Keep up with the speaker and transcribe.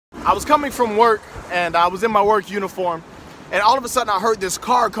I was coming from work and I was in my work uniform, and all of a sudden I heard this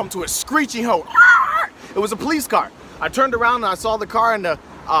car come to a screeching halt. It was a police car. I turned around and I saw the car, and the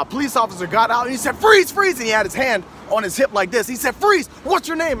police officer got out and he said, "Freeze, freeze," and he had his hand on his hip like this. He said, "Freeze, what's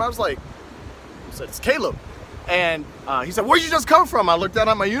your name?" I was like, I said, "It's Caleb." And he said, "Where'd you just come from?" I looked down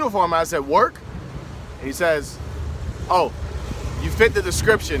at my uniform and I said, "Work?" And he says, "Oh, you fit the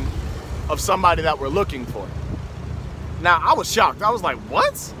description of somebody that we're looking for." Now, I was shocked. I was like,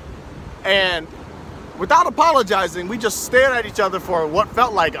 "What?" And without apologizing, we just stared at each other for what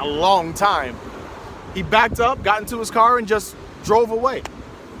felt like a long time. He backed up, got into his car, and just drove away.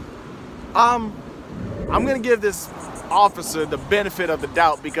 I'm gonna give this officer the benefit of the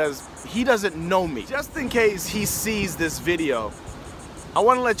doubt because he doesn't know me. Just in case he sees this video, I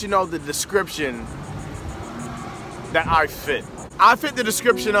want to let you know the description that I fit. I fit the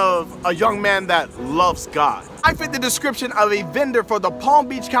description of a young man that loves God. I fit the description of a vendor for the Palm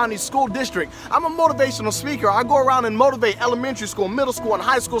Beach County School District. I'm a motivational speaker. I go around and motivate elementary school, middle school, and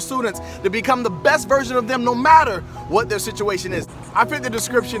high school students to become the best version of them no matter what their situation is. I fit the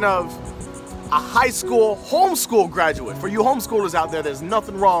description of a high school homeschool graduate. For you homeschoolers out there, there's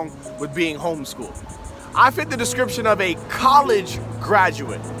nothing wrong with being homeschooled. I fit the description of a college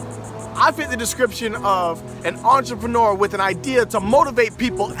graduate. I fit the description of an entrepreneur with an idea to motivate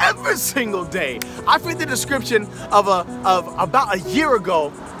people every single day. I fit the description of about a year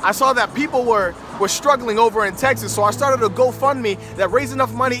ago, I saw that people were struggling over in Texas, so I started a GoFundMe that raised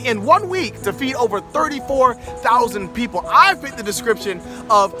enough money in 1 week to feed over 34,000 people. I fit the description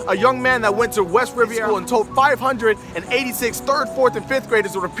of a young man that went to West Riviera School and told 586 3rd, 4th, and 5th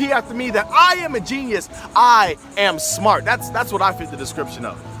graders to repeat after me that I am a genius, I am smart. That's what I fit the description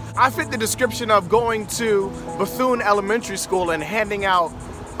of. I fit the description of going to Bethune Elementary School and handing out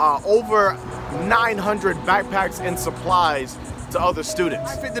over 900 backpacks and supplies to other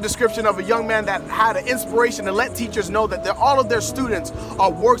students. I fit the description of a young man that had an inspiration to let teachers know that all of their students are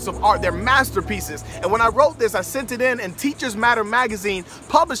works of art, they're masterpieces. And when I wrote this, I sent it in, and Teachers Matter magazine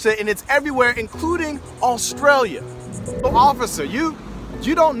published it, and it's everywhere, including Australia. So officer, you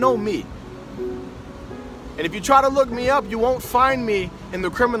don't know me. And if you try to look me up, you won't find me in the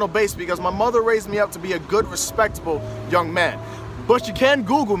criminal base because my mother raised me up to be a good, respectable young man. But you can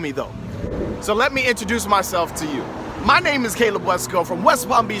Google me though. So let me introduce myself to you. My name is Caleb Wesco from West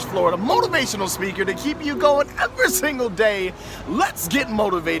Palm Beach, Florida, motivational speaker to keep you going every single day. Let's get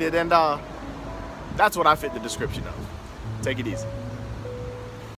motivated, and that's what I fit the description of. Take it easy.